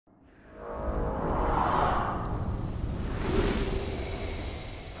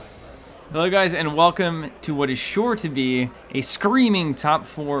Hello guys, and welcome to what is sure to be a screaming top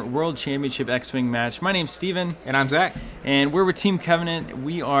 4 World Championship X-Wing match. My name's Steven. And I'm Zach. And we're with Team Covenant.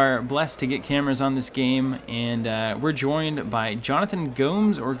 We are blessed to get cameras on this game, and we're joined by Jonathan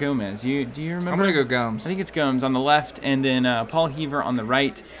Gomes or Gomez. Do you remember? I'm going to go Gomes. I think it's Gomes on the left, and then Paul Heaver on the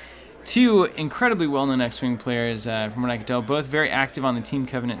right. Two incredibly well-known X-Wing players, from what I can tell, both very active on the Team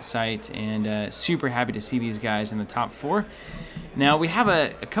Covenant site, and super happy to see these guys in the top 4. Now, we have a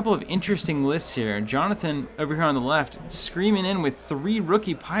couple of interesting lists here. Jonathan, over here on the left, screaming in with 3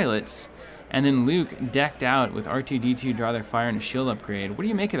 rookie pilots, and then Luke decked out with R2-D2, draw their fire, and a shield upgrade. What do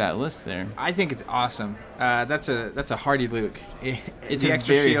you make of that list there? I think it's awesome. That's a hardy Luke. It's a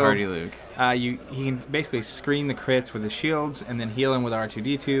very hardy Luke. He can basically screen the crits with the shields and then heal him with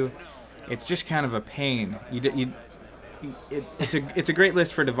R2-D2. It's just kind of a pain. It's a great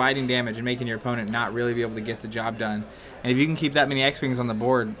list for dividing damage and making your opponent not really be able to get the job done. And if you can keep that many X-Wings on the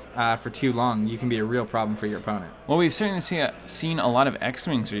board for too long, you can be a real problem for your opponent. Well, we've certainly seen a lot of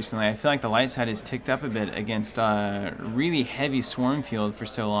X-Wings recently. I feel like the light side has ticked up a bit against a really heavy swarm field for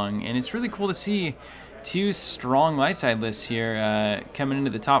so long. And it's really cool to see 2 strong light side lists here coming into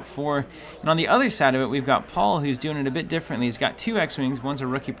the top 4. And on the other side of it, we've got Paul, who's doing it a bit differently. He's got 2 X-Wings. One's a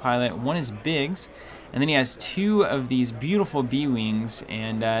rookie pilot, one is Biggs. And then he has 2 of these beautiful B-Wings,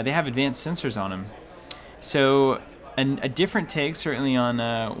 and they have advanced sensors on them. So a different take, certainly, on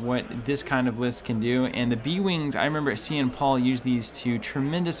what this kind of list can do. And the B-Wings, I remember seeing Paul use these to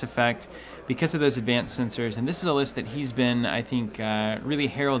tremendous effect because of those advanced sensors. And this is a list that he's been, I think, really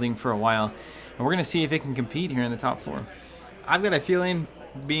heralding for a while. And we're going to see if it can compete here in the top 4. I've got a feeling,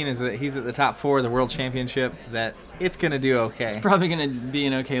 being as that he's at the top 4 of the World Championship, that it's going to do okay. It's probably going to be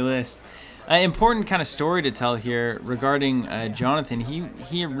an okay list. Important kind of story to tell here regarding Jonathan.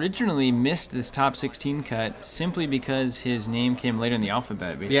 He originally missed this top 16 cut simply because his name came later in the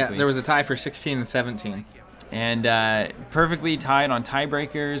alphabet, basically. Yeah, there was a tie for 16 and 17. And perfectly tied on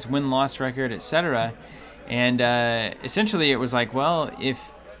tiebreakers, win-loss record, etc. And essentially it was like, well,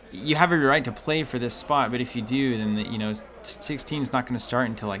 if you have every right to play for this spot, but if you do, then 16 is not going to start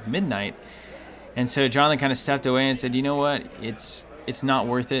until like midnight. And so Jonathan kind of stepped away and said, you know what, it's not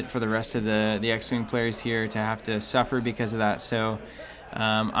worth it for the rest of the X-Wing players here to have to suffer because of that. So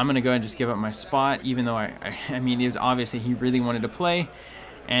I'm going to go and just give up my spot, even though I mean, it was obvious that he really wanted to play.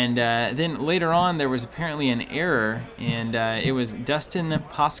 And then later on, there was apparently an error, and it was Dustin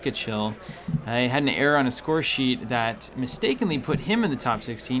Poskachil. He had an error on a score sheet that mistakenly put him in the top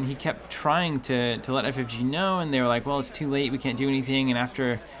 16. He kept trying to let FFG know, and they were like, well, it's too late, we can't do anything. And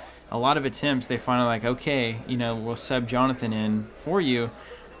after a lot of attempts, they finally like, okay, we'll sub Jonathan in for you.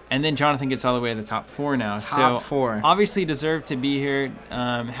 And then Jonathan gets all the way to the top 4 now. Top 4. Obviously deserved to be here.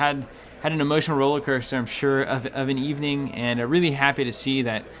 Had an emotional roller coaster, I'm sure, of an evening, and really happy to see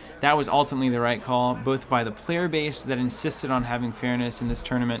that was ultimately the right call, both by the player base that insisted on having fairness in this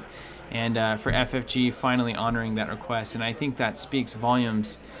tournament, and for FFG finally honoring that request. And I think that speaks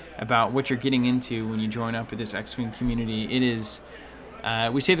volumes about what you're getting into when you join up with this X-Wing community. It is...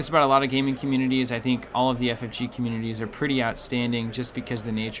 we say this about a lot of gaming communities. I think all of the FFG communities are pretty outstanding just because of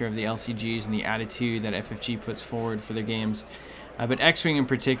the nature of the LCGs and the attitude that FFG puts forward for their games. But X-Wing in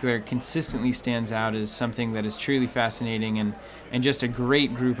particular consistently stands out as something that is truly fascinating and just a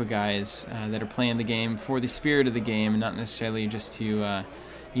great group of guys that are playing the game for the spirit of the game, and not necessarily just to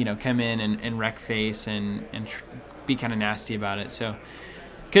come in and wreck face and be kind of nasty about it. So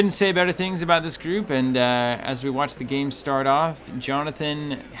couldn't say better things about this group. And as we watch the game start off,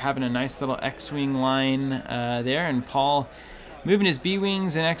 Jonathan having a nice little X-Wing line there, and Paul moving his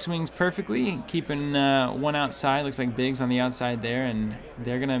B-Wings and X-Wings perfectly, keeping one outside. Looks like Biggs on the outside there, and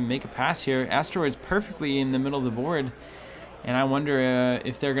they're going to make a pass here. Asteroids perfectly in the middle of the board, and I wonder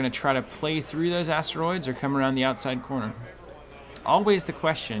if they're going to try to play through those asteroids or come around the outside corner. Always the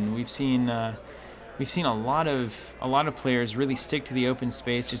question. We've seen a lot of players really stick to the open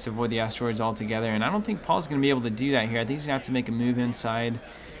space just to avoid the asteroids altogether, and I don't think Paul's going to be able to do that here. I think he's going to have to make a move inside,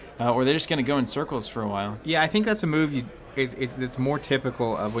 or they're just going to go in circles for a while. Yeah, I think that's a move it's more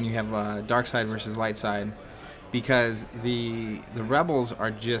typical of when you have dark side versus light side, because the rebels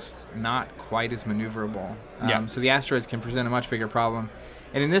are just not quite as maneuverable. So the asteroids can present a much bigger problem.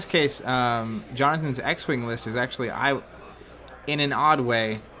 And in this case, Jonathan's X-Wing list is actually, in an odd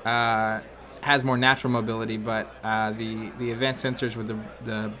way, has more natural mobility, but the advanced sensors with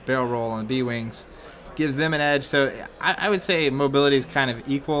the barrel roll and the B-Wings gives them an edge. So I would say mobility is kind of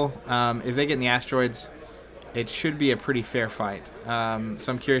equal. If they get in the asteroids, it should be a pretty fair fight.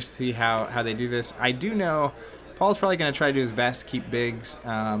 So I'm curious to see how they do this. I do know Paul's probably going to try to do his best to keep Biggs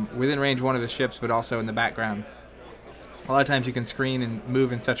within range one of his ships, but also in the background. A lot of times you can screen and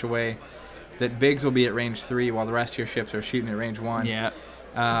move in such a way that Biggs will be at range 3 while the rest of your ships are shooting at range 1. Yeah.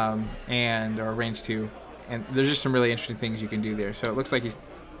 Or range 2. And there's just some really interesting things you can do there. So it looks like he's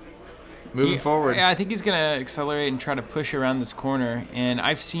moving forward. Yeah, I think he's going to accelerate and try to push around this corner. And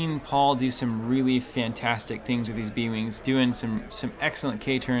I've seen Paul do some really fantastic things with these B-Wings, doing some excellent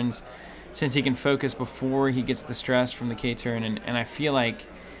K-turns since he can focus before he gets the stress from the K-turn. And I feel like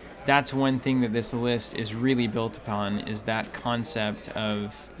that's one thing that this list is really built upon, is that concept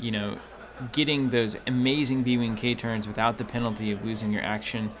of, getting those amazing B-Wing K-turns without the penalty of losing your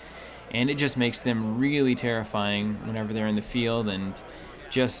action. And it just makes them really terrifying whenever they're in the field, and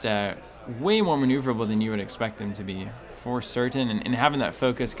just way more maneuverable than you would expect them to be, for certain. And having that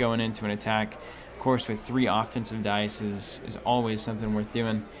focus going into an attack, of course, with 3 offensive dice is always something worth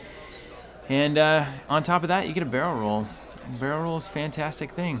doing. And on top of that, you get a barrel roll. Barrel roll is a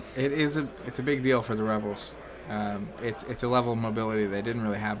fantastic thing. It's a big deal for the Rebels. It's a level of mobility they didn't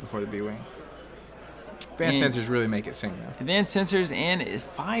really have before the B-Wing. Advanced sensors really make it sing, though. Advanced sensors and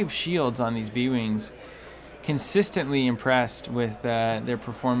 5 shields on these B-Wings. Consistently impressed with their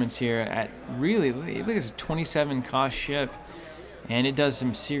performance here at really, look at this 27 cost ship. And it does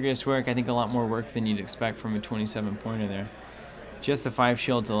some serious work. I think a lot more work than you'd expect from a 27 pointer there. Just the 5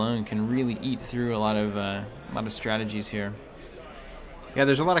 shields alone can really eat through a lot of strategies here. Yeah,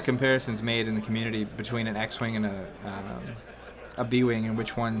 there's a lot of comparisons made in the community between an X-Wing and a B-Wing, and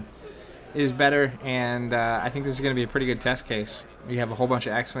which one is better. And I think this is going to be a pretty good test case. You have a whole bunch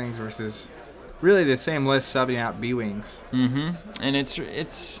of X-Wings versus really the same list subbing out B-Wings. And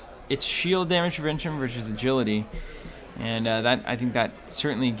it's shield damage prevention versus agility. And I think that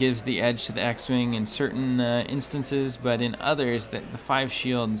certainly gives the edge to the X-Wing in certain instances, but in others, the 5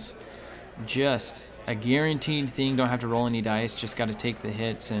 shields, just a guaranteed thing. Don't have to roll any dice, just got to take the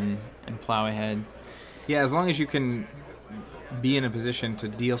hits and plow ahead. Yeah, as long as you can be in a position to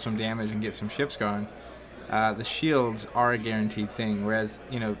deal some damage and get some ships going, the shields are a guaranteed thing, whereas,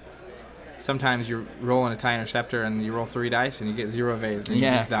 sometimes you're rolling a TIE Interceptor and you roll 3 dice and you get 0 evades and you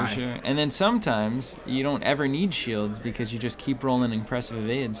just die. Yeah, for sure. And then sometimes you don't ever need shields because you just keep rolling impressive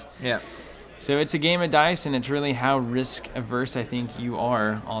evades. Yeah. So it's a game of dice, and it's really how risk averse I think you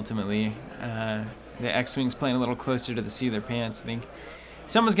are ultimately. The X-Wing's playing a little closer to the seat of their pants. I think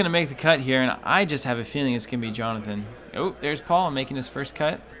someone's going to make the cut here, and I just have a feeling it's going to be Jonathan. Oh, there's Paul making his first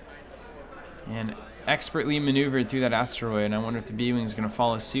cut. And expertly maneuvered through that asteroid, and I wonder if the B-Wing is going to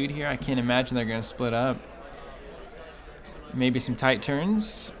follow suit here. I can't imagine they're going to split up. Maybe some tight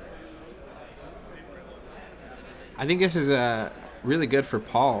turns. I think this is really good for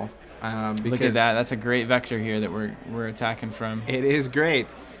Paul. Look at that. That's a great vector here that we're attacking from. It is great.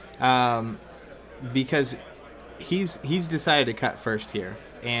 Because he's decided to cut first here.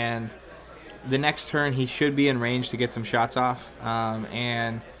 And the next turn he should be in range to get some shots off.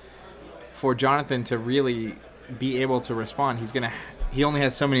 And for Jonathan to really be able to respond, he only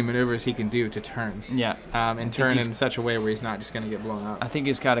has so many maneuvers he can do to turn. Yeah. And turn in such a way where he's not just going to get blown up. I think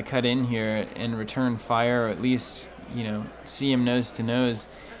he's got to cut in here and return fire, or at least, see him nose to nose.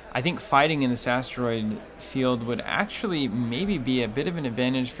 I think fighting in this asteroid field would actually maybe be a bit of an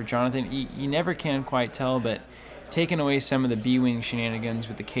advantage for Jonathan. You never can quite tell, but taking away some of the B-Wing shenanigans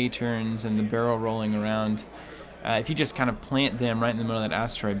with the K-turns and the barrel rolling around, if you just kind of plant them right in the middle of that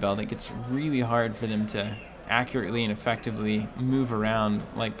asteroid belt, it gets really hard for them to accurately and effectively move around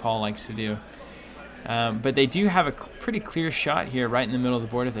like Paul likes to do. But they do have a pretty clear shot here right in the middle of the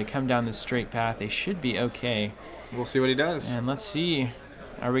board. If they come down this straight path, they should be okay. We'll see what he does. And let's see.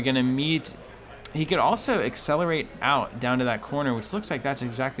 Are we going to meet? He could also accelerate out down to that corner, which looks like that's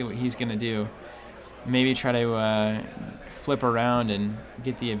exactly what he's going to do. Maybe try to flip around and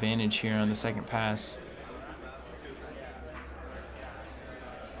get the advantage here on the second pass.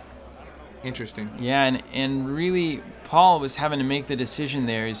 Interesting. Yeah, and really, Paul was having to make the decision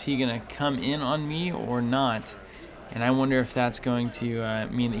there. Is he going to come in on me or not? And I wonder if that's going to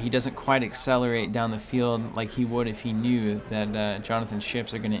mean that he doesn't quite accelerate down the field like he would if he knew that Jonathan's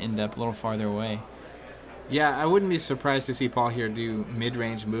ships are going to end up a little farther away. Yeah, I wouldn't be surprised to see Paul here do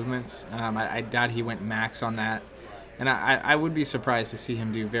mid-range movements. I doubt he went max on that. And I would be surprised to see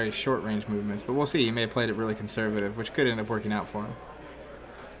him do very short-range movements. But we'll see. He may have played it really conservative, which could end up working out for him.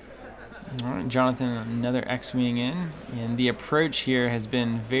 All right, Jonathan, another X-Wing in. And the approach here has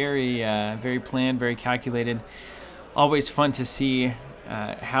been very, very planned, very calculated. Always fun to see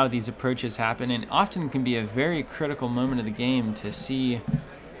how these approaches happen, and often can be a very critical moment of the game to see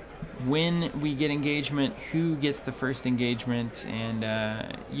when we get engagement, who gets the first engagement,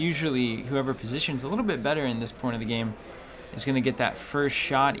 and usually whoever positions a little bit better in this point of the game is going to get that first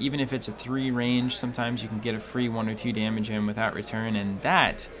shot. Even if it's a 3 range, sometimes you can get a free 1 or 2 damage in without return, and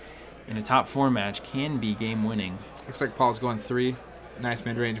that in a top 4 match can be game winning. Looks like Paul's going 3. Nice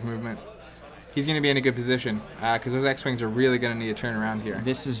mid-range movement. He's going to be in a good position because those X-Wings are really going to need a turn around here.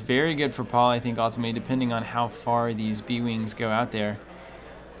 This is very good for Paul, I think, ultimately, depending on how far these B-Wings go out there.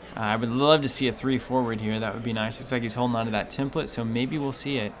 I would love to see a 3 forward here. That would be nice. Looks like he's holding on to that template, so maybe we'll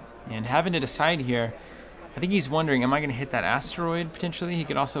see it. And having to decide here, I think he's wondering, am I going to hit that asteroid potentially? He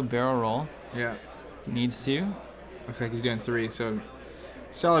could also barrel roll. Yeah. He needs to. Looks like he's doing 3, so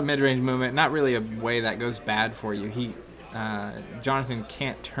solid mid-range movement. Not really a way that goes bad for you. Jonathan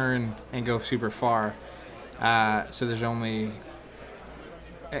can't turn and go super far, so there's only...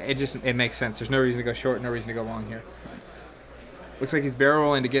 It makes sense. There's no reason to go short, no reason to go long here. Looks like he's barrel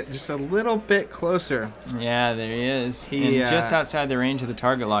rolling to get just a little bit closer. Yeah, there he is. And just outside the range of the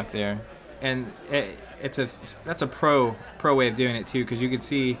target lock there. And that's a pro way of doing it too, because you can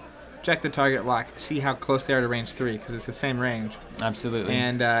see, check the target lock, see how close they are to range 3, because it's the same range. Absolutely.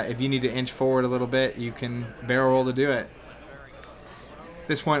 And if you need to inch forward a little bit, you can barrel roll to do it. At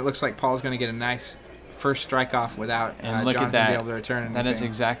this point, it looks like Paul's going to get a nice first strike off without Jonathan being able to return anything. That is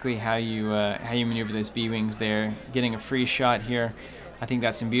exactly how you maneuver those B-Wings there. Getting a free shot here. I think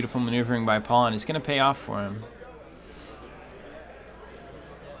that's some beautiful maneuvering by Paul, and it's going to pay off for him.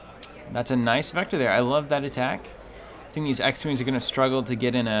 That's a nice vector there. I love that attack. I think these X-Wings are going to struggle to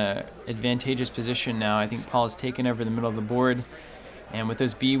get in a advantageous position now. I think Paul has taken over the middle of the board, and with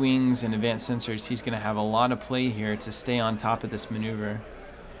those B-Wings and advanced sensors, he's going to have a lot of play here to stay on top of this maneuver.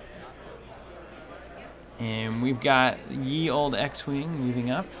 And we've got ye old X-Wing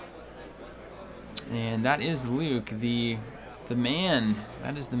moving up. And that is Luke, the man.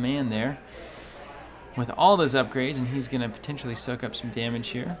 That is the man there. With all those upgrades, and he's going to potentially soak up some damage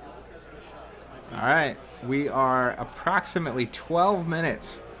here. All right. We are approximately 12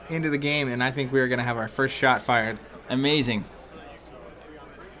 minutes into the game, and I think we are going to have our first shot fired. Amazing.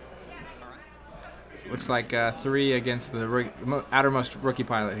 Looks like 3 against the outermost rookie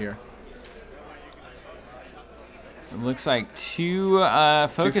pilot here. It looks like 2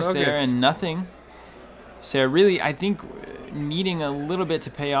 focus there and nothing. So really, I think needing a little bit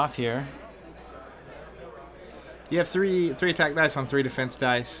to pay off here. You have 3 attack dice on 3 defense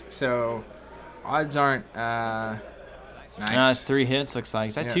dice, so odds aren't nice. It's 3 hits, looks like.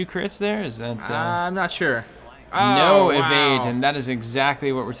 Is that 2 crits there? Is that? I'm not sure. No wow. evade, and that is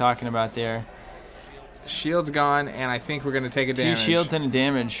exactly what we're talking about there. Shield's gone, and I think we're going to take a damage. 2 shields and a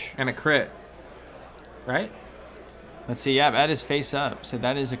damage. And a crit. Right? Let's see. Yeah, that is face up, so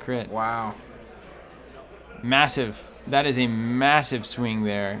that is a crit. Wow. Massive. That is a massive swing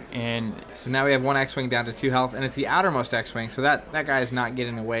there. And so now we have 1 X-Wing down to 2 health, and it's the outermost X-Wing, so that guy is not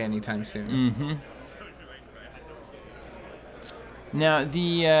getting away anytime soon. Mm-hmm. Now,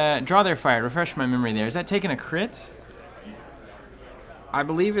 the draw there fired. Refresh my memory there. Is that taking a crit? I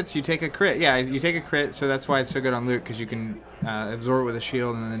believe it's you take a crit. Yeah, you take a crit, so that's why it's so good on Luke, because you can absorb it with a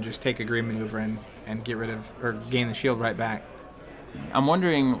shield and then just take a green maneuver and get rid of or gain the shield right back. I'm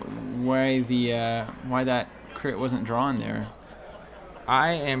wondering why why that crit wasn't drawn there.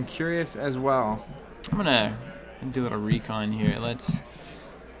 I am curious as well. I'm gonna do a little recon here. Let's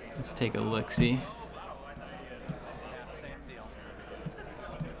take a look-see.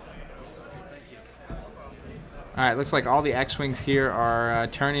 All right, looks like all the X-Wings here are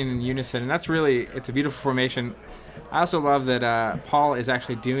turning in unison, and it's a beautiful formation. I also love that Paul is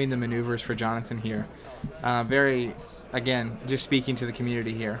actually doing the maneuvers for Jonathan here. Again, just speaking to the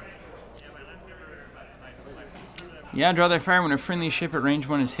community here. Yeah, draw that fire. When a friendly ship at range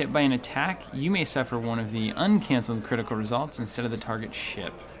 1 is hit by an attack, you may suffer one of the uncancelled critical results instead of the target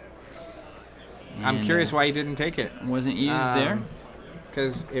ship. And I'm curious why he didn't take it. Wasn't used there?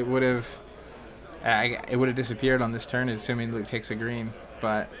 Because it would have disappeared on this turn, assuming Luke takes a green.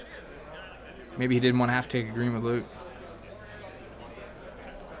 But maybe he didn't want to have to take a green with Luke.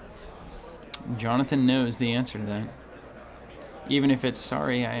 Jonathan knows the answer to that. Even if it's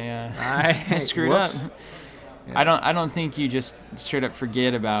sorry, I screwed up. Yeah. I don't think you just straight up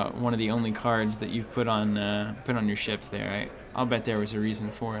forget about one of the only cards that you've put on your ships there. I'll bet there was a reason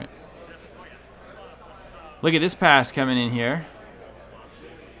for it. Look at this pass coming in here.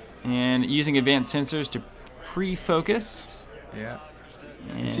 And using advanced sensors to pre-focus. Yeah.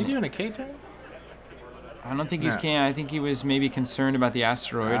 Is he doing a K-turn? I don't think he's can. I think he was maybe concerned about the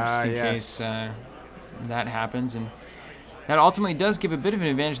asteroid just in case that happens. And that ultimately does give a bit of an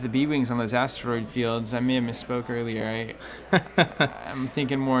advantage to the B-Wings on those asteroid fields. I may have misspoke earlier. I'm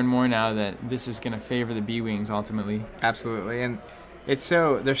thinking more and more now that this is going to favor the B-Wings ultimately. Absolutely. And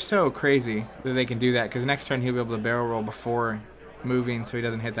they're so crazy that they can do that, because next turn he'll be able to barrel roll before moving so he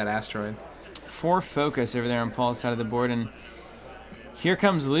doesn't hit that asteroid. 4 focus over there on Paul's side of the board, and Here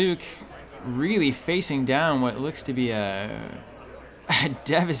comes Luke, really facing down what looks to be a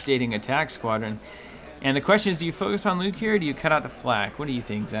devastating attack squadron. And the question is, do you focus on Luke here, or do you cut out the flak? What do you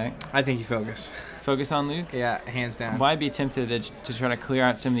think, Zach? I think you focus. Focus on Luke? Yeah, hands down. Well, I'd be tempted to try to clear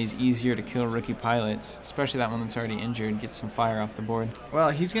out some of these easier-to-kill rookie pilots, especially that one that's already injured, get some fire off the board.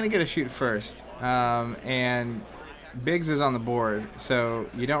 Well, he's going to get a shoot first, and Biggs is on the board, so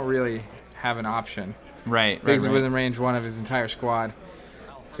you don't really have an option. Right, Biggs is within range 1 of his entire squad.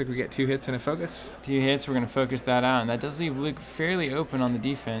 Looks like we get 2 hits and a focus. 2 hits, we're going to focus that out, and that does leave Luke fairly open on the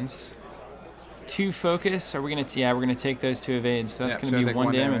defense. 2 focus, are we going to, yeah, we're going to take those 2 evades, so that's going to be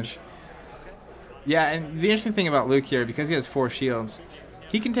 1 damage. Yeah, and the interesting thing about Luke here, because he has 4 shields,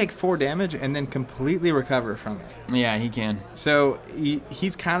 he can take 4 damage and then completely recover from it. Yeah, he can. So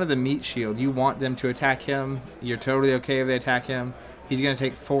he's kind of the meat shield. You want them to attack him. You're totally okay if they attack him. He's going to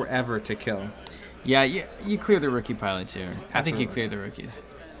take forever to kill. Yeah, you clear the rookie pilots here. Absolutely. I think you clear the rookies.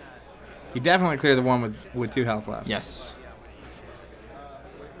 You definitely clear the one with 2 health left. Yes.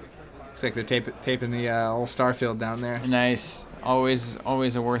 Looks like they're taping the old Starfield down there. Nice. Always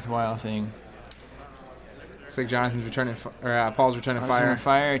a worthwhile thing. Looks like Jonathan's returning, Paul's returning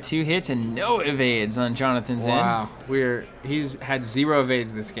fire. 2 hits and no evades on Jonathan's end. Wow, he's had 0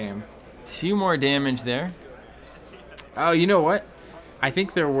 evades this game. 2 more damage there. Oh, you know what? I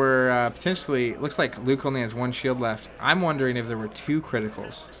think there were potentially. Looks like Luke only has 1 shield left. I'm wondering if there were 2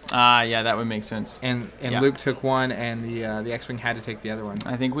 criticals. Yeah, that would make sense. And yeah. Luke took 1, and the X-wing had to take the other one.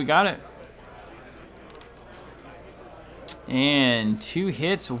 I think we got it. And 2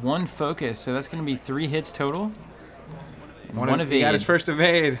 hits, 1 focus, so that's going to be 3 hits total. And 1 evade. He got his first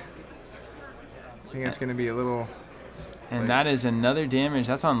evade. I think that's going to be a little. And that is another damage.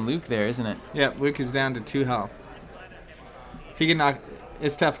 That's on Luke there, isn't it? Yep, Luke is down to 2 health. If he can knock,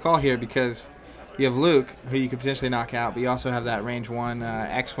 it's a tough call here because you have Luke, who you could potentially knock out, but you also have that range 1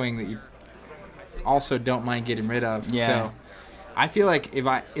 X-wing that you also don't mind getting rid of. Yeah. So I feel like if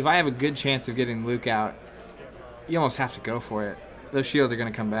I have a good chance of getting Luke out, you almost have to go for it. Those shields are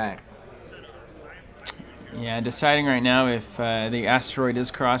going to come back. Yeah, deciding right now if the asteroid is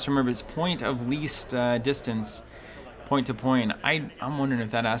crossed. Remember, it's point of least distance, point to point. I'm wondering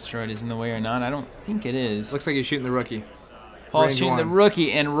if that asteroid is in the way or not. I don't think it is. Looks like he's shooting the rookie. Paul's shooting the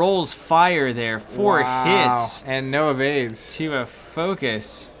rookie and rolls fire there. 4 hits. And no evades. To a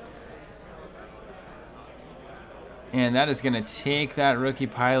focus. And that is going to take that rookie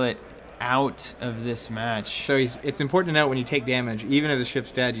pilot out of this match. So it's important to note when you take damage, even if the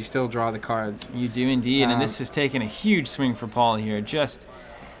ship's dead, you still draw the cards. You do indeed, and this has taken a huge swing for Paul here. Just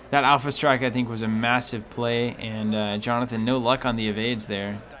that Alpha Strike, I think, was a massive play, and Jonathan, no luck on the evades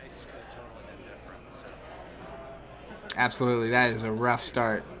there. Absolutely, that is a rough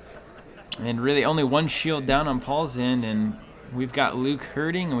start. And really only 1 shield down on Paul's end, and we've got Luke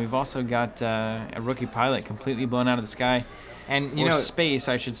hurting, and we've also got a rookie pilot completely blown out of the sky. And you know, space,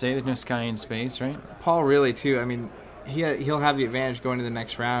 I should say. There's no sky in space, right? Paul really too. I mean, he'll have the advantage going to the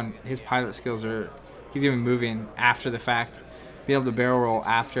next round. His pilot skills are. He's even moving after the fact, being able to barrel roll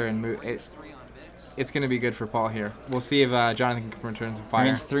after and move. It's going to be good for Paul here. We'll see if Jonathan can return some fire.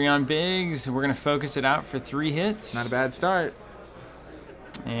 Range 3 on Biggs. We're going to focus it out for 3 hits. Not a bad start.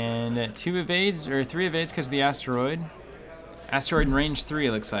 And 2 evades or 3 evades because of the asteroid. Asteroid in range 3,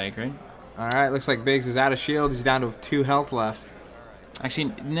 it looks like, right? All right, looks like Biggs is out of shields. He's down to 2 health left.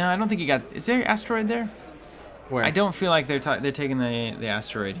 Actually, no, I don't think he got. Is there an asteroid there? Where? I don't feel like they're taking the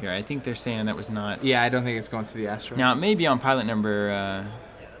asteroid here. I think they're saying that was not. Yeah, I don't think it's going through the asteroid. Now, it may be on pilot number.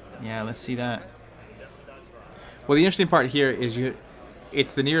 Yeah, let's see that. Well, the interesting part here is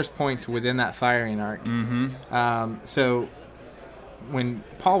it's the nearest points within that firing arc. Mm-hmm. So when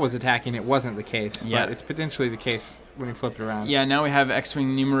Paul was attacking, it wasn't the case. Yeah. But it's potentially the case when you flip it around. Yeah, now we have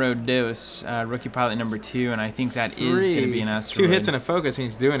X-Wing numero dos, rookie pilot number 2, and I think that is going to be an asteroid. 2 hits and a focus, and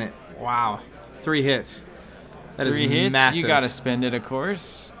he's doing it. Wow. 3 hits. That 3 is hits. massive. You got to spend it, of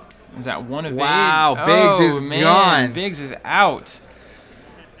course. Is that 1 evade? Wow, Biggs is gone. Biggs is out.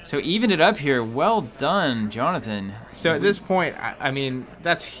 So even it up here. Well done, Jonathan. So at this point, I mean,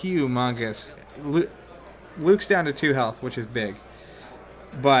 that's humongous. Luke's down to 2 health, which is big.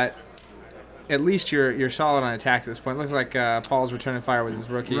 But at least you're solid on attacks at this point. Looks like Paul's returning fire with his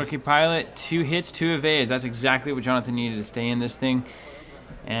rookie. Rookie pilot, 2 hits, 2 evades. That's exactly what Jonathan needed to stay in this thing.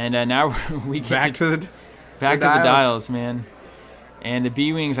 And now we get back to the dials, man. And the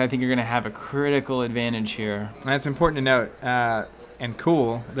B-Wings, I think, are going to have a critical advantage here. And it's important to note and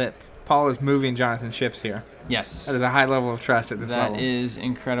cool that Paul is moving Jonathan's ships here. Yes. That is a high level of trust at this level. That is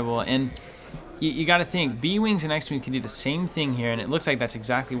incredible. And you got to think, B-Wings and X-Wings can do the same thing here, and it looks like that's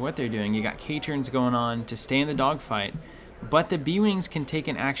exactly what they're doing. You got K-turns going on to stay in the dogfight, But the B-Wings can take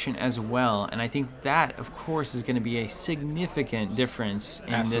an action as well, and I think that, of course, is going to be a significant difference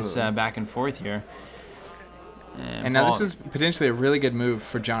in this back and forth here. And now this is potentially a really good move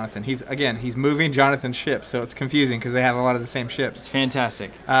for Jonathan. He's moving Jonathan's ship, so it's confusing because they have a lot of the same ships. It's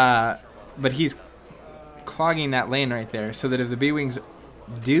fantastic. But he's clogging that lane right there, so that if the B-Wings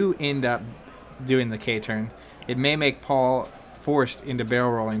do end up doing the K-turn, it may make Paul forced into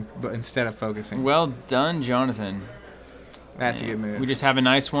barrel rolling, but instead of focusing. Well done, Jonathan. That's a good move. We just have a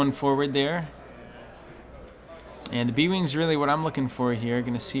nice one forward there. And the B-Wings really what I'm looking for here.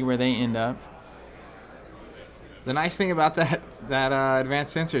 Going to see where they end up. The nice thing about that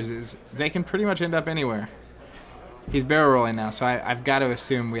advanced sensors is they can pretty much end up anywhere. He's barrel rolling now, so I've got to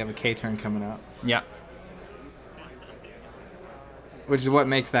assume we have a K-turn coming up. Yeah. Which is what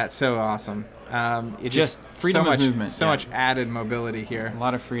makes that so awesome. It just freedom of movement. So much added mobility here. A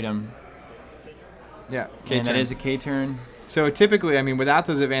lot of freedom. Yeah, K-turn. And that is a K-turn. So typically, I mean, without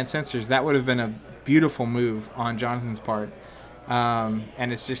those advanced sensors, that would have been a beautiful move on Jonathan's part.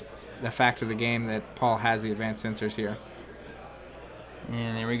 And it's just the fact of the game that Paul has the advanced sensors here.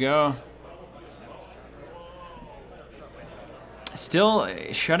 And there we go. Still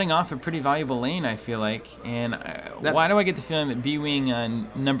shutting off a pretty valuable lane, I feel like. And why do I get the feeling that B-Wing on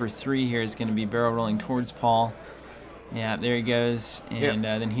number 3 here is going to be barrel rolling towards Paul? Yeah, there he goes. And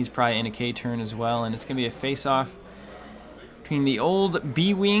then he's probably in a K-turn as well. And it's going to be a face-off between the old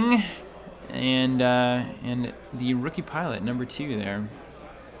B-Wing and the rookie pilot, number 2 there.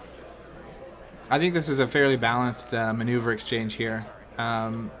 I think this is a fairly balanced maneuver exchange here.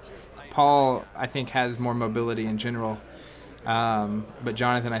 Paul, I think, has more mobility in general. But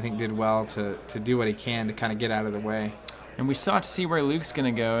Jonathan, I think, did well to do what he can to kind of get out of the way. And we still have to see where Luke's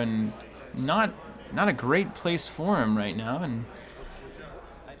going to go, and not a great place for him right now, and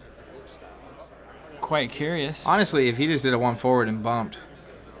quite curious. Honestly, if he just did a one forward and bumped,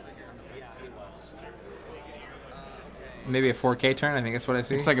 maybe a 4K turn, I think that's what I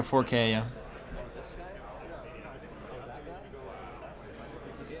see. Looks like a 4K, yeah.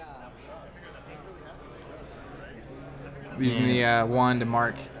 Using the 1 to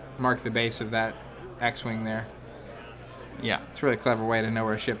mark the base of that X-wing there. Yeah. It's a really clever way to know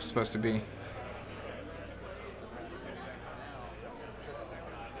where a ship's supposed to be.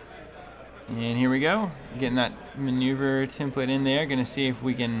 And here we go. Getting that maneuver template in there. Going to see if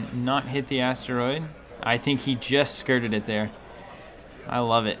we can not hit the asteroid. I think he just skirted it there. I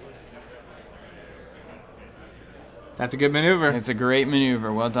love it. That's a good maneuver. It's a great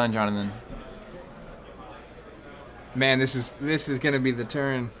maneuver. Well done, Jonathan. Man, this is going to be the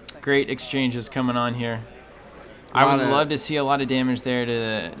turn. Great exchanges coming on here. I would love to see a lot of damage there to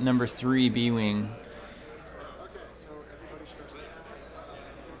the number 3 B-Wing.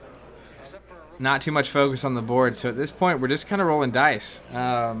 Not too much focus on the board, so at this point we're just kind of rolling dice.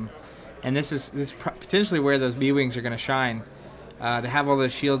 And this is potentially where those B-Wings are going to shine. To have all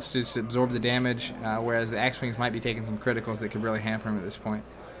those shields to just absorb the damage, whereas the X-Wings might be taking some criticals that could really hamper them at this point.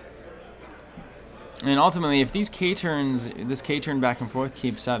 And ultimately, if these K-turns, this K-turn back and forth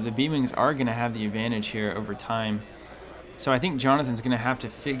keeps up, the B-Wings are going to have the advantage here over time. So I think Jonathan's going to have to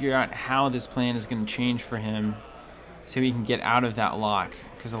figure out how this plan is going to change for him so he can get out of that lock.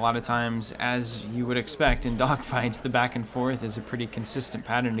 Because a lot of times, as you would expect in dogfights, the back and forth is a pretty consistent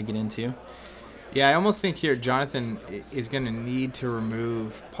pattern to get into. Yeah, I almost think here Jonathan is going to need to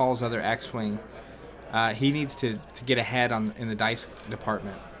remove Paul's other X-Wing. He needs to get ahead in the dice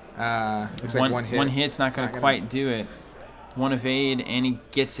department. Looks like one hit. One hit's not going to quite do it. One evade, and he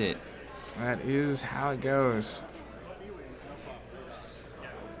gets it. That is how it goes.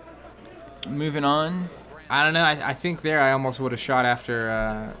 Moving on. I don't know. I think there I almost would have shot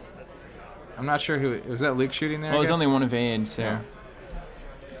after. I'm not sure who. Was that Luke shooting there? Well, it was only one evade, so. Yeah.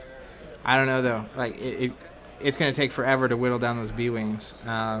 I don't know, though. Like it's going to take forever to whittle down those B-Wings.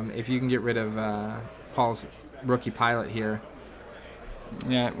 If you can get rid of Paul's rookie pilot here.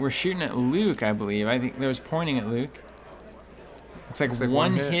 Yeah, we're shooting at Luke, I believe. I think that was pointing at Luke. Looks like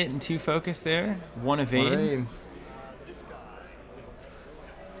one hit and 2 focus there. One evade.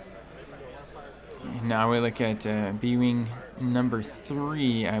 Now we look at B-Wing number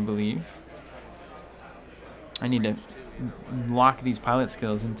 3, I believe. I need to lock these pilot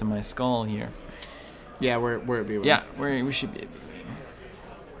skills into my skull here. Yeah, we're at B-Wing. Yeah, we should be at B-Wing.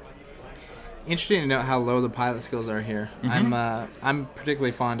 Interesting to note how low the pilot skills are here. Mm-hmm. I'm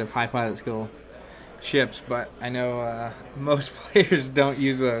particularly fond of high pilot skill ships, but I know most players don't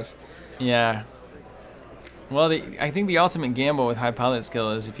use those. Yeah. Well, I think the ultimate gamble with high pilot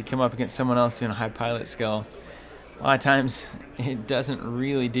skill is if you come up against someone else doing a high pilot skill, a lot of times it doesn't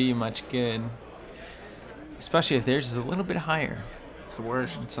really do you much good. especially if theirs is a little bit higher. It's the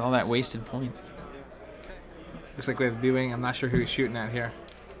worst. It's all that wasted points. Looks like we have B-wing. I'm not sure who he's shooting at here.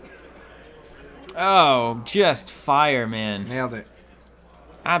 Oh, just fire, man. Nailed it.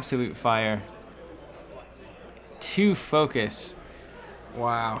 Absolute fire. 2 focus.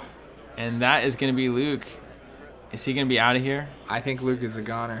 Wow. And that is going to be Luke. Is he going to be out of here? I think Luke is a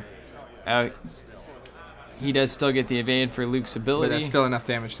goner. He does still get the evade for Luke's ability. But that's still enough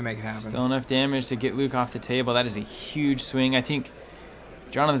damage to make it happen. Still enough damage to get Luke off the table. That is a huge swing. I think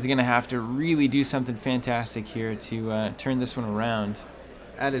Jonathan's going to have to really do something fantastic here to turn this one around.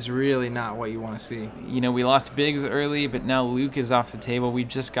 That is really not what you want to see. You know, we lost Biggs early, but now Luke is off the table. We've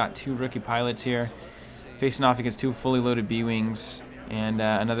just got 2 rookie pilots here, facing off against 2 fully loaded B-Wings and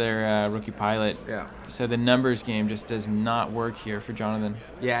another rookie pilot. Yeah. So the numbers game just does not work here for Jonathan.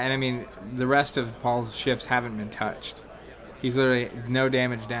 Yeah, and I mean, the rest of Paul's ships haven't been touched. He's literally no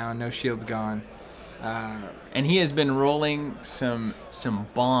damage down, no shields gone. And he has been rolling some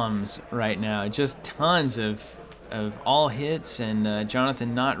bombs right now, just tons of all hits, and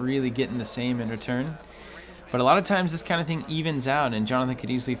Jonathan not really getting the same in return. But a lot of times this kind of thing evens out, and Jonathan could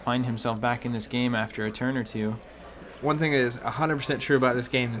easily find himself back in this game after a turn or two. One thing that is 100% true about this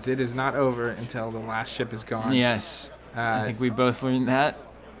game is it is not over until the last ship is gone. Yes, I think we both learned that.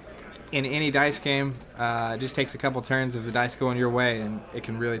 In any dice game, it just takes a couple turns of the dice going your way, and it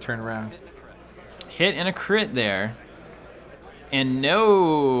can really turn around. Hit and a crit there. And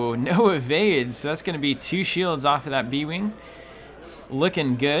no evade, so that's going to be 2 shields off of that B-Wing.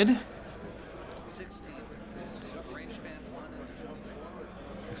 Looking good.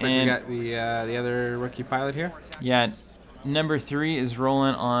 Looks like we got the other rookie pilot here. Yeah, number 3 is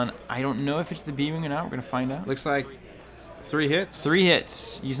rolling on, I don't know if it's the B-Wing or not. We're going to find out. Looks like 3 hits. 3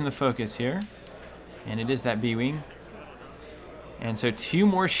 hits using the focus here. And it is that B-Wing. And so 2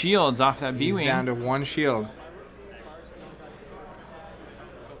 more shields off that B-Wing. He's down to 1 shield.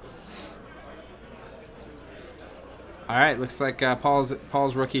 All right, looks like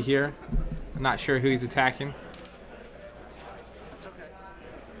Paul's rookie here. I'm not sure who he's attacking.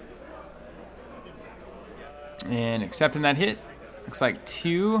 And accepting that hit. Looks like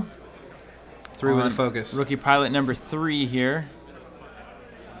 2. 3 with a focus. Rookie pilot number 3 here.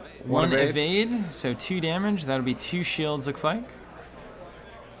 1 evade, so 2 damage. That'll be 2 shields, looks like.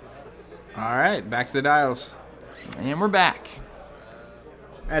 All right, back to the dials. And we're back.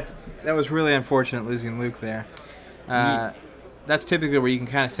 That was really unfortunate losing Luke there. That's typically where you can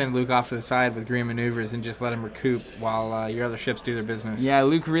kind of send Luke off to the side with green maneuvers and just let him recoup while your other ships do their business. Yeah,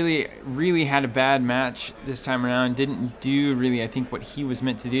 Luke really had a bad match this time around. Didn't do really, I think, what he was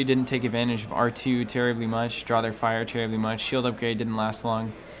meant to do. Didn't take advantage of R2 terribly much, draw their fire terribly much. Shield upgrade didn't last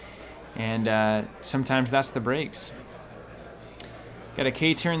long. And sometimes that's the breaks. Got a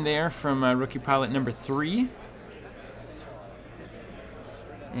K-turn there from rookie pilot number 3.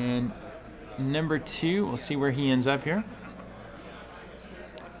 And number 2, we'll see where he ends up here.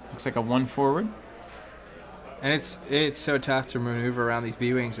 Looks like a 1 forward. And it's so tough to maneuver around these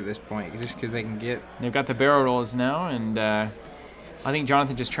B-Wings at this point, just because they can get... They've got the barrel rolls now, and I think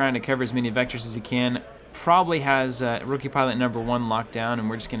Jonathan just trying to cover as many vectors as he can. Probably has rookie pilot number 1 locked down, and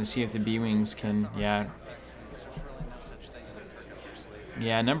we're just going to see if the B-Wings can...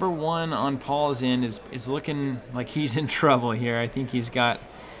 Yeah, number 1 on Paul's end is looking like he's in trouble here. I think he's got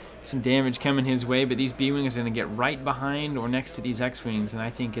some damage coming his way, but these B-Wings are going to get right behind or next to these X-Wings, and I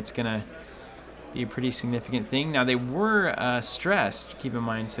think it's going to be a pretty significant thing. Now, they were stressed, keep in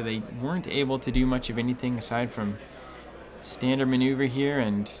mind, so they weren't able to do much of anything aside from standard maneuver here,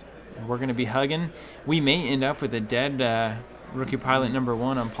 and we're going to be hugging. We may end up with a dead rookie pilot number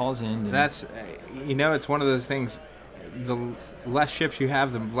 1 on Paul's end. That's, it's one of those things. The less ships you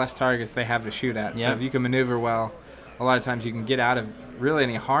have, the less targets they have to shoot at. Yep. So if you can maneuver well, a lot of times you can get out of really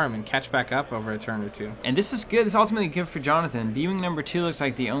any harm and catch back up over a turn or 2. And this is good. This is ultimately good for Jonathan. B-Wing number 2 looks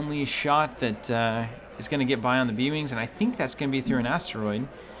like the only shot that is going to get by on the B-Wings, and I think that's going to be through an asteroid.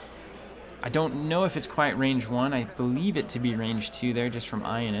 I don't know if it's quite range 1. I believe it to be range 2 there, just from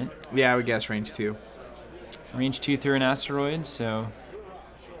eyeing it. Yeah, I would guess range 2. Range 2 through an asteroid, so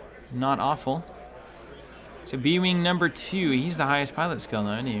not awful. So B-Wing number 2, he's the highest pilot skill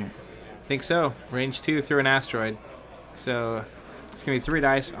now, isn't he? Think so. Range 2 through an asteroid. So it's going to be 3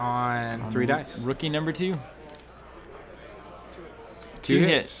 dice on 3 dice. Rookie number 2. 2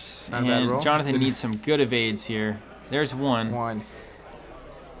 hits. Not a bad roll. And Jonathan needs some good evades here. There's 1. 1.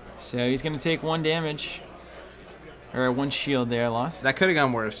 So he's going to take 1 damage. Or 1 shield there lost. That could have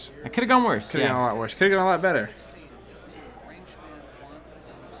gone worse. That could have gone worse. Could have gone a lot worse. Could have gone a lot better.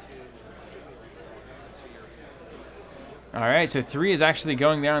 All right, so 3 is actually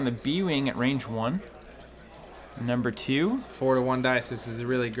going there on the B-Wing at range 1. Number 2. 4 to 1 dice. This is a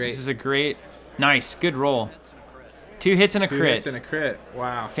really great. This is a great, nice, good roll. 2 hits and a crit. 2 hits and a crit.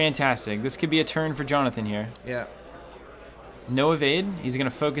 Wow. Fantastic. This could be a turn for Jonathan here. Yeah. No evade. He's going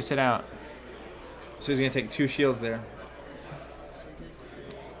to focus it out. So he's going to take 2 shields there.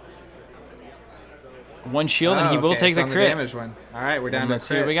 1 shield, and he will take the crit. The damage one. All right, we're down to let's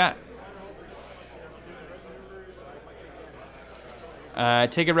see what we got.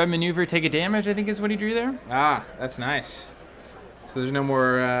 Take a red maneuver, take a damage, I think is what he drew there. Ah, that's nice. So there's no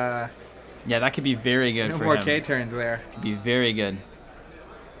more... yeah, that could be very good for him. No more K turns there. Could be very good.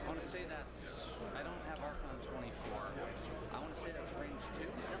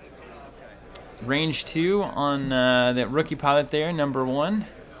 Range 2 on that rookie pilot there, number 1.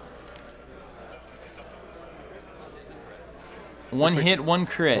 One hit, 1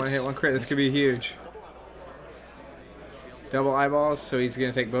 crit. 1 hit, 1 crit. This could be huge. Double eyeballs, so he's going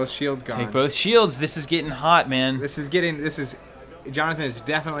to take both shields gone. Take both shields. This is getting hot, man. Jonathan is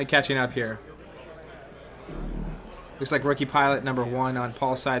definitely catching up here. Looks like rookie pilot number 1 on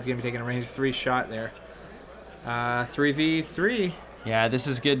Paul's side is going to be taking a range 3 shot there. 3v3. Yeah, this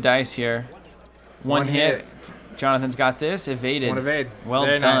is good dice here. One hit. Jonathan's got this. Evaded. 1 evade. Well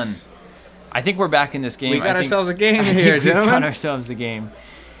Very done. Nice. I think we're back in this game. We got ourselves a game here, gentlemen. We got ourselves a game.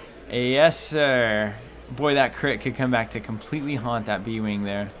 Yes, sir. Boy, that crit could come back to completely haunt that B-wing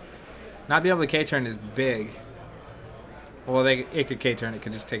there. Not be able to K-turn is big. Well, it could K-turn. It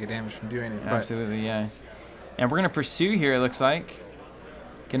could just take a damage from doing it. Absolutely, yeah. And we're going to pursue here, it looks like.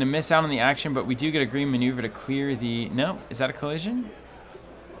 Going to miss out on the action, but we do get a green maneuver to clear the... No, is that a collision?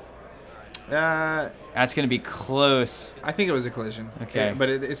 That's going to be close. I think it was a collision. Okay. But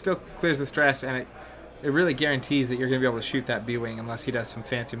it still clears the stress, and it really guarantees that you're going to be able to shoot that B-wing unless he does some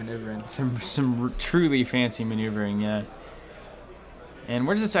fancy maneuvering. Some truly fancy maneuvering, yeah. And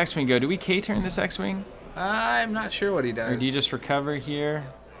where does this X-wing go? Do we K-turn this X-wing? I'm not sure what he does. Or do you just recover here?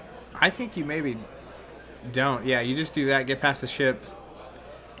 I think you maybe don't. Yeah, you just do that, get past the ships.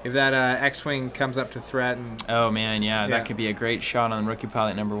 If that X-wing comes up to threaten... Oh, man, yeah, that could be a great shot on rookie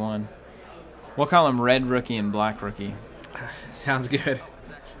pilot number 1. We'll call him red rookie and black rookie. Sounds good.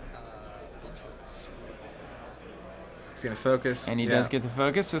 He's going to focus. And he does get the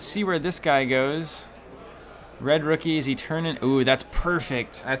focus. Let's see where this guy goes. Red rookie, is he turning? Ooh, that's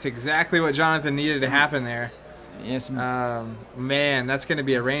perfect. That's exactly what Jonathan needed to happen there. Yes. Man, that's going to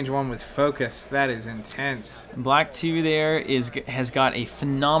be a range 1 with focus. That is intense. Black 2 there has got a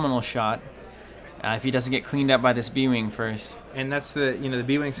phenomenal shot. If he doesn't get cleaned up by this B-wing first. And that's the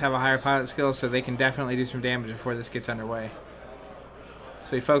B-wings have a higher pilot skill, so they can definitely do some damage before this gets underway.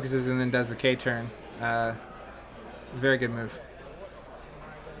 So he focuses and then does the K-turn. Very good move.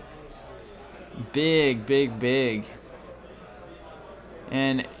 Big, big, big.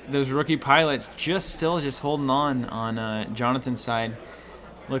 And those rookie pilots still holding on Jonathan's side.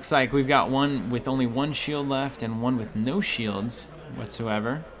 Looks like we've got one with only 1 shield left and one with no shields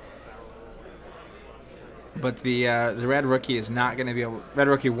whatsoever. But the red rookie is not going to be able. Red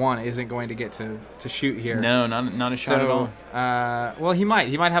rookie 1 isn't going to get to shoot here. No, not a shot at all. Well, he might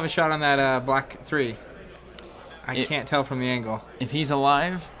have a shot on that black 3. I can't tell from the angle. If he's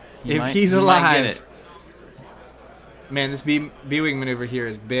alive, he might get it. Man, this B-wing maneuver here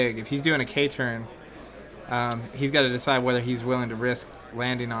is big. If he's doing a K-turn, he's got to decide whether he's willing to risk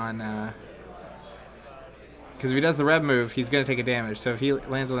landing on. Because if he does the red move, he's going to take a damage. So if he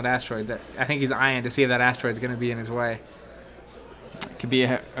lands on that asteroid, I think he's eyeing to see if that asteroid's going to be in his way. It could be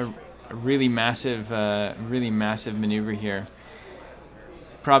a really massive maneuver here.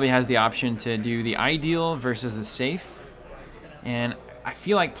 Probably has the option to do the ideal versus the safe. And I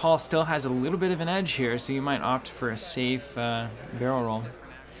feel like Paul still has a little bit of an edge here, so you might opt for a safe barrel roll.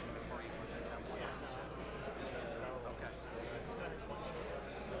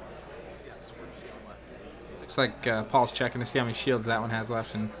 Looks like Paul's checking to see how many shields that one has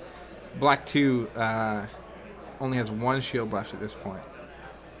left, and Black 2 only has 1 shield left at this point.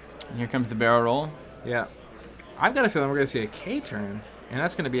 And here comes the barrel roll. Yeah. I've got a feeling we're going to see a K-turn, and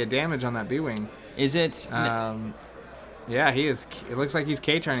that's going to be a damage on that B-wing. Is it? Yeah, he is. It looks like he's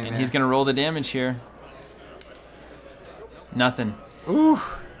K-turning. And he's going to roll the damage here. Nothing. Ooh.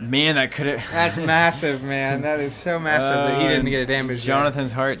 Man, that could have... That's massive, man. That is so massive that he didn't get a damage.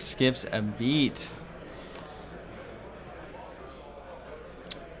 Jonathan's heart skips a beat.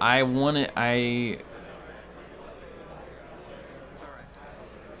 I want to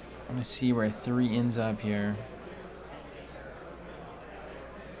see where 3 ends up here.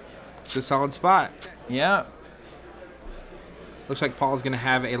 It's a solid spot. Yeah. Looks like Paul's going to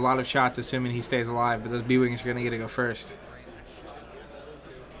have a lot of shots, assuming he stays alive, but those B-wings are going to get to go first.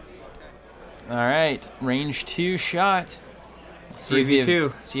 All right, range 2 shot. See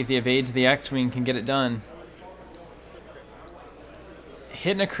 3v2. See if the evades the X-Wing can get it done.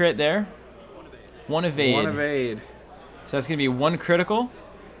 Hitting a crit there. 1 evade. 1 evade. So that's going to be 1 critical.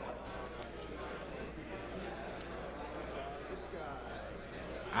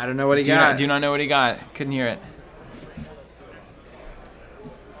 I don't know what he got. Do not know what he got. Couldn't hear it.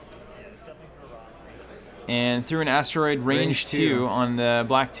 And threw an asteroid range 2 on the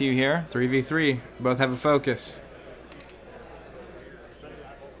black 2 here. 3v3. Both have a focus.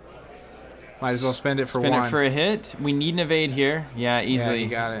 Might as well spend it for 1. Spend it for a hit. We need an evade here. Yeah, easily. Yeah, you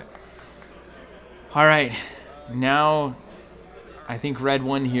got it. All right. Now, I think red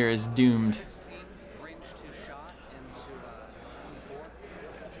 1 here is doomed.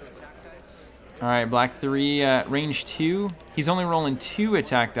 All right, black 3, range 2. He's only rolling 2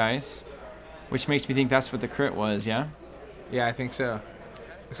 attack dice, which makes me think that's what the crit was, yeah? Yeah, I think so.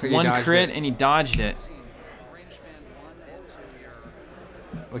 Looks like 1 crit, and he dodged it.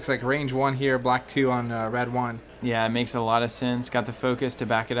 Looks like range 1 here, black 2 on red 1. Yeah, it makes a lot of sense. Got the focus to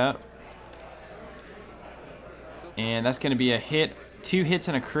back it up. And that's going to be a hit. 2 hits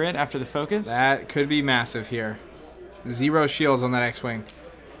and a crit after the focus. That could be massive here. 0 shields on that X-Wing.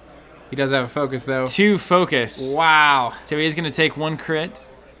 He does have a focus, though. 2 focus. Wow. So he's going to take 1 crit.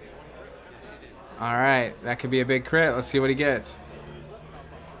 All right. That could be a big crit. Let's see what he gets.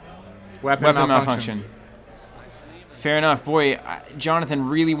 Weapon malfunction. Fair enough. Boy, Jonathan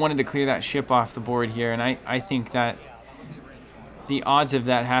really wanted to clear that ship off the board here, and I think that the odds of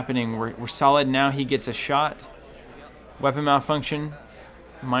that happening were solid. Now he gets a shot. Weapon malfunction,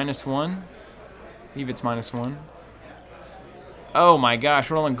 -1. I believe it's -1. Oh my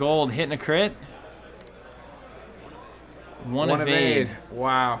gosh, rolling gold, hitting a crit. 1 evade.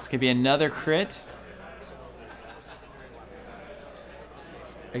 Wow. It's going to be another crit.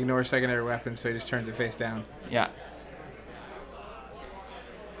 Ignore secondary weapons, so he just turns it face down. Yeah.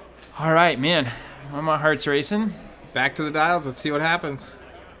 All right, man. My heart's racing. Back to the dials. Let's see what happens.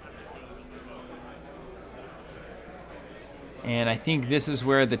 And I think this is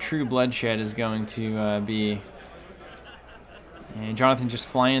where the true bloodshed is going to be. And Jonathan just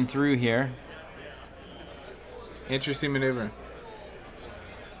flying through here. Interesting maneuver.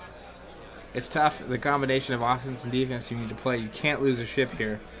 It's tough, the combination of offense and defense you need to play. You can't lose a ship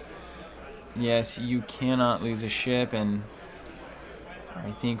here. Yes, you cannot lose a ship, and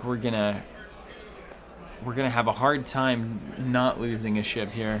I think we're gonna have a hard time not losing a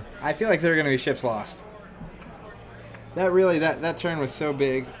ship here. I feel like there are gonna be ships lost. That turn was so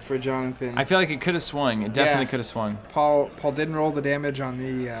big for Jonathan. I feel like it could have swung. It definitely could have swung. Paul didn't roll the damage on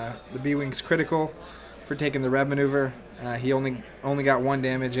the B-Wing's critical for taking the red maneuver. He only got 1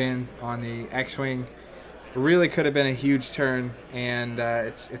 damage in on the X-Wing. Really could have been a huge turn, and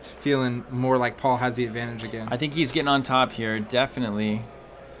it's feeling more like Paul has the advantage again. I think he's getting on top here, definitely.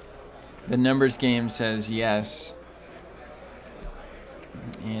 The numbers game says yes.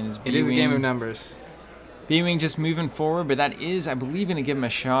 And it is a game of numbers. B-Wing just moving forward, but that is, I believe, going to give him a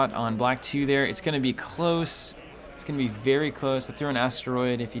shot on black 2 there. It's going to be close. It's going to be very close. I throw an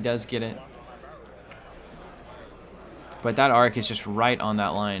asteroid if he does get it. But that arc is just right on that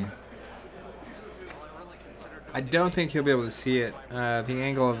line. I don't think he'll be able to see it. The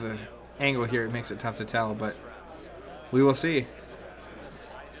angle here makes it tough to tell, but we will see.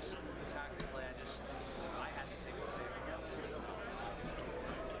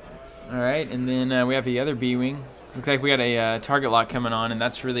 All right, and then we have the other B-Wing. Looks like we got a target lock coming on, and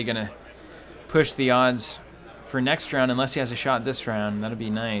that's really going to push the odds for next round, unless he has a shot this round. That'd be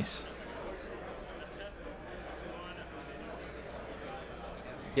nice.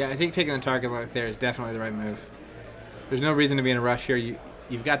 Yeah, I think taking the target lock there is definitely the right move. There's no reason to be in a rush here.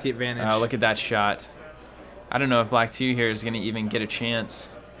 You've got the advantage. Oh, look at that shot. I don't know if black 2 here is going to even get a chance.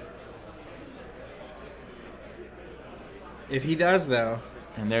 If he does, though.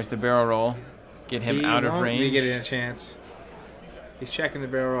 And there's the barrel roll. Get him out of range. He won't be getting a chance. He's checking the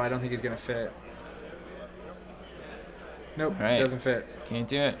barrel roll. I don't think he's going to fit. Nope, right. Doesn't fit. Can't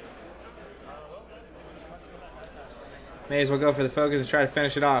do it. May as well go for the focus and try to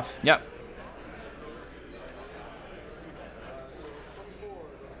finish it off. Yep.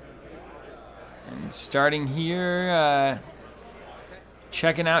 And starting here,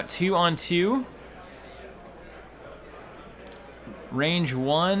 checking out 2 on 2. Range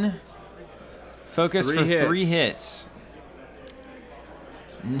 1. Focus for 3 hits.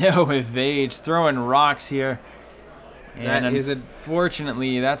 No evades. Throwing rocks here. And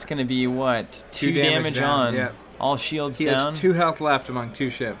unfortunately, that's going to be what? 2 damage on. Yep. All shields down. He has 2 health left among 2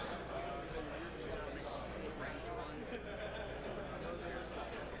 ships.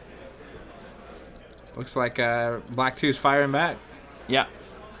 Looks like Black 2's firing back. Yeah.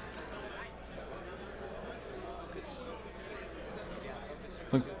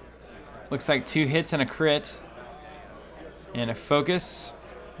 Looks like 2 hits and a crit. And a focus.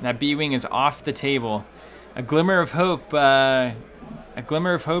 And that B-Wing is off the table. A glimmer of hope. A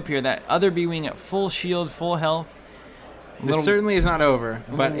glimmer of hope here. That other B-Wing at full shield, full health. This certainly is not over.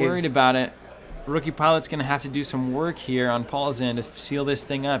 But worried about it. Rookie pilot's going to have to do some work here on Paul's end to seal this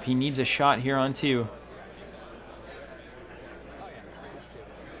thing up. He needs a shot here on 2.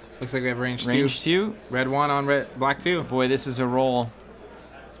 Looks like we have range 2. Range 2. Red 1 on Black 2. Boy, this is a roll.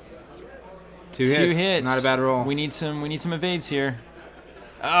 2 hits. Not a bad roll. We need some evades here.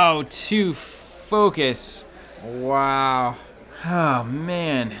 Oh, 2 focus. Wow. Oh,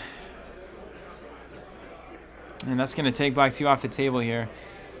 man. And that's going to take Black 2 off the table here.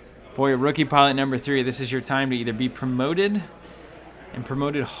 Boy, rookie pilot number 3, this is your time to either be promoted, and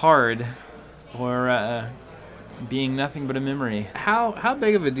promoted hard, or being nothing but a memory. How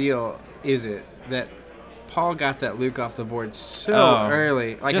big of a deal is it that Paul got that Luke off the board so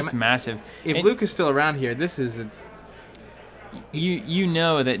early? Like, just massive. If Luke is still around here, this is a... You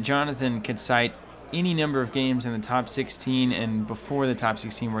know that Jonathan could cite any number of games in the top 16 and before the top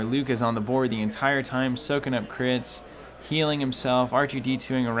 16 where Luke is on the board the entire time, soaking up crits, healing himself,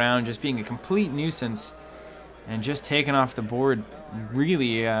 R2-D2ing around, just being a complete nuisance, and just taken off the board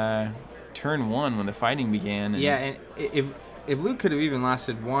really turn 1 when the fighting began. Yeah, and if Luke could have even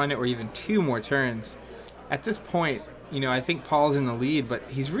lasted 1 or even 2 more turns, at this point, you know, I think Paul's in the lead, but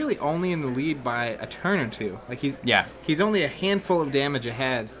he's really only in the lead by a turn or 2. Like he's only a handful of damage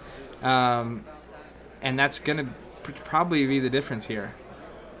ahead, and that's gonna probably be the difference here.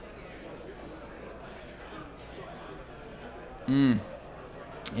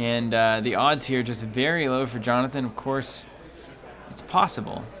 And the odds here just very low for Jonathan. Of course, it's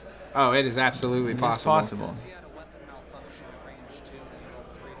possible. Oh, it is absolutely possible. It's possible.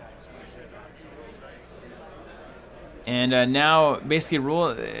 And now, basically,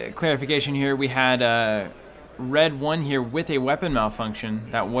 rule clarification here. We had red 1 here with a weapon malfunction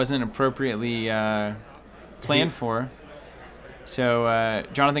that wasn't appropriately planned for. So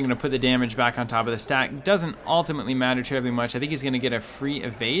Jonathan going to put the damage back on top of the stack. Doesn't ultimately matter terribly much. I think he's going to get a free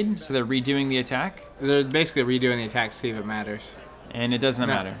evade, so they're redoing the attack. They're basically redoing the attack to see if it matters. And it does not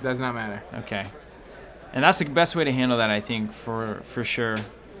matter. Does not matter. Okay. And that's the best way to handle that, I think, for sure.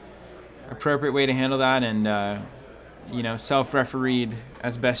 Appropriate way to handle that, and you know, self-refereed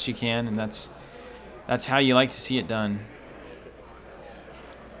as best you can, and that's how you like to see it done.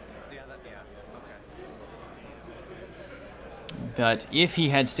 But if he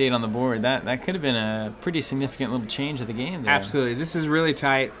had stayed on the board, that could have been a pretty significant little change of the game there. Absolutely. This is really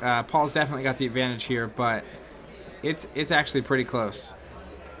tight. Paul's definitely got the advantage here, but it's actually pretty close.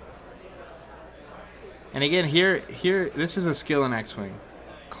 And again, here, this is a skill in X-Wing.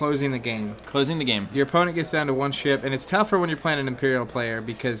 Closing the game. Closing the game. Your opponent gets down to 1 ship, and it's tougher when you're playing an Imperial player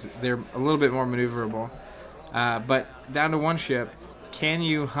because they're a little bit more maneuverable. But down to 1 ship, can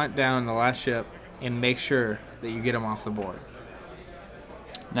you hunt down the last ship and make sure that you get them off the board?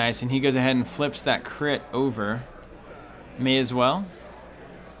 Nice, and he goes ahead and flips that crit over. May as well.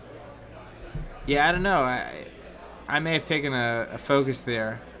 Yeah, I don't know. I may have taken a focus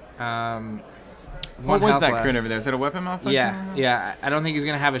there. What was that crit over there? Is that a weapon malfunction? Yeah. I don't think he's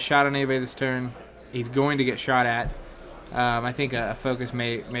going to have a shot on anybody this turn. He's going to get shot at. I think a focus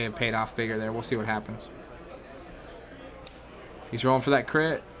may have paid off bigger there. We'll see what happens. He's rolling for that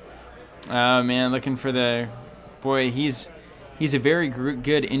crit. Oh, man, looking for the... Boy, he's a very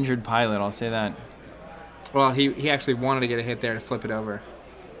good injured pilot, I'll say that. Well, he actually wanted to get a hit there to flip it over.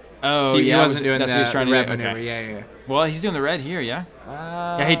 Oh, he yeah, wasn't doing that's what he was trying to red do. maneuver. Okay. Yeah. Well, he's doing the red here, yeah?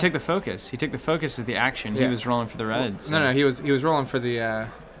 Yeah, he took the focus. He took the focus as the action. Yeah. He was rolling for the red. Well, so. No, he was rolling for the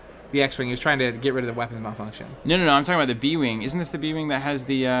X-Wing. He was trying to get rid of the weapons malfunction. No, I'm talking about the B-Wing. Isn't this the B-Wing that has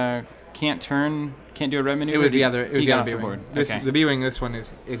the can't turn, can't do a red maneuver? It was the other B-Wing. Okay. The B-Wing, this one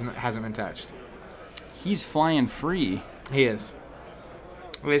hasn't been touched. He's flying free. He is.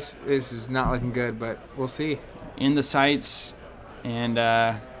 This is not looking good, but we'll see. In the sights, and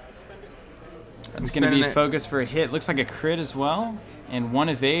that's going to be focused for a hit. Looks like a crit as well, and 1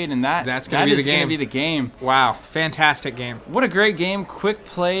 evade, and that's going to be the game. Wow, fantastic game. What a great game. Quick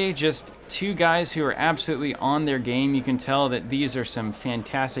play, just 2 guys who are absolutely on their game. You can tell that these are some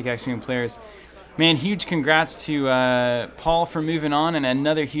fantastic X-Wing players. Man, huge congrats to Paul for moving on, and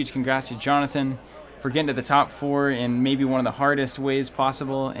another huge congrats to Jonathan for getting to the top 4 in maybe one of the hardest ways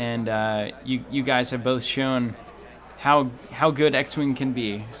possible. And you guys have both shown how good X-Wing can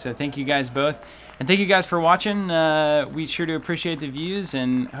be. So thank you guys both. And thank you guys for watching. We sure do appreciate the views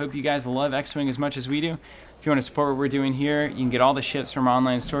and hope you guys love X-Wing as much as we do. If you want to support what we're doing here, you can get all the ships from our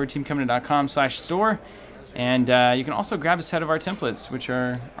online store, teamcovenant.com/store. And you can also grab a set of our templates, which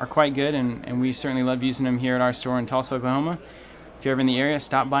are quite good, and we certainly love using them here at our store in Tulsa, Oklahoma. If you're ever in the area,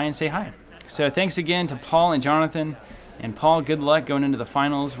 stop by and say hi. So thanks again to Paul and Jonathan. And Paul, good luck going into the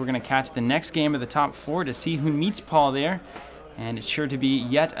finals. We're going to catch the next game of the top 4 to see who meets Paul there. And it's sure to be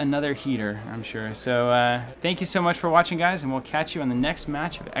yet another heater, I'm sure. So thank you so much for watching, guys, and we'll catch you on the next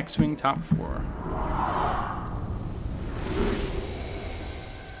match of X-Wing Top 4.